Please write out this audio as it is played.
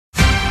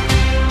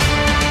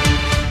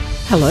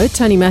Hello,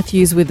 Tony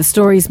Matthews with the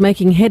stories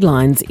making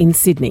headlines in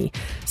Sydney.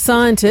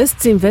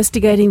 Scientists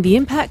investigating the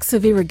impacts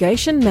of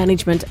irrigation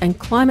management and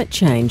climate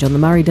change on the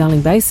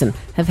Murray-Darling Basin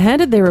have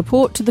handed their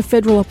report to the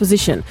federal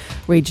opposition.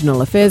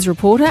 Regional Affairs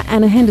reporter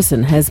Anna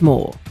Henderson has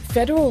more.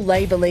 Federal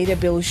Labor leader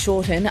Bill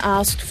Shorten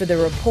asked for the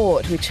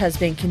report, which has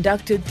been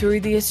conducted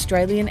through the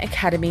Australian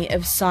Academy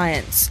of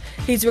Science.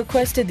 He's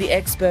requested the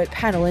expert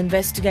panel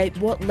investigate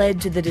what led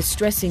to the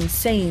distressing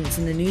scenes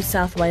in the New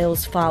South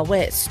Wales far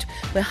west,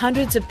 where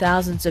hundreds of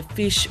thousands of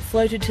fish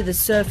floated to the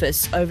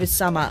surface over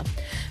summer.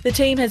 The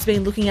team has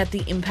been looking at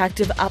the impact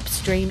of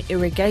upstream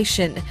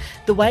irrigation,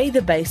 the way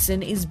the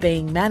basin is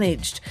being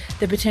managed,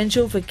 the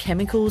potential for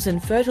chemicals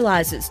and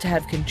fertilisers to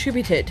have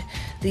contributed,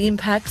 the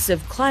impacts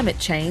of climate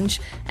change,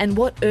 and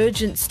what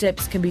urgent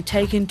steps can be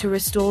taken to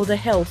restore the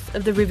health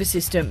of the river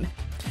system.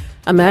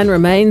 A man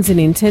remains in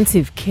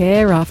intensive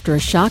care after a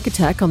shark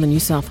attack on the New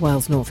South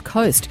Wales North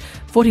Coast.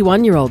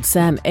 41-year-old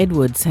Sam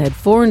Edwards had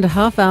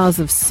 4.5 hours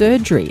of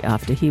surgery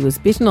after he was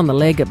bitten on the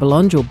leg at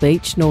Belongil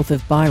Beach, north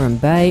of Byron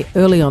Bay,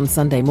 early on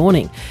Sunday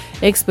morning.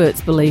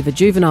 Experts believe a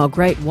juvenile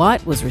great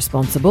white was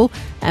responsible,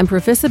 and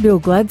Professor Bill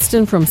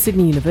Gladstone from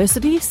Sydney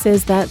University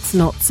says that's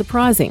not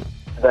surprising.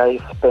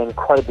 They spend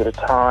quite a bit of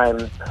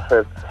time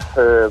for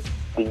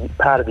the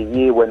part of the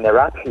year when they're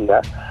up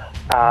here,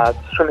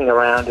 swimming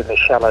around in the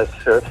shallow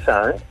surf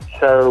zone.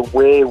 So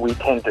where we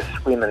tend to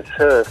swim and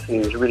surf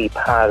is really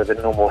part of the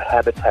normal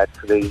habitat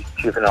for these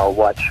juvenile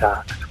white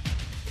sharks.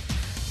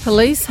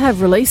 Police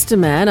have released a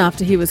man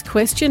after he was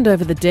questioned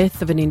over the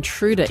death of an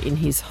intruder in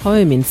his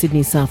home in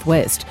Sydney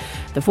southwest.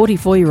 The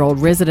 44-year-old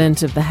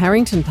resident of the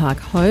Harrington Park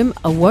home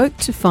awoke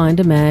to find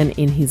a man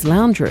in his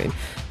lounge room.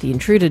 The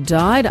intruder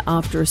died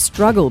after a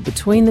struggle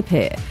between the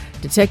pair.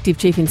 Detective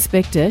Chief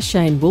Inspector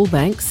Shane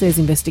Woolbank says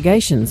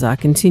investigations are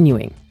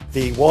continuing.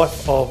 The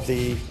wife of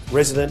the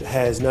resident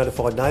has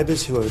notified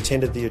neighbours who have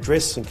attended the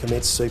address and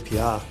commenced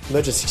CPR.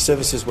 Emergency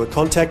services were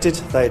contacted.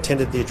 They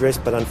attended the address,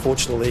 but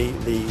unfortunately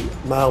the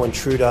male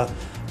intruder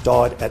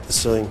died at the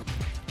scene.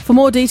 For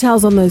more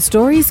details on those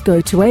stories, go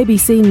to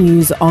ABC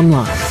News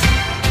Online.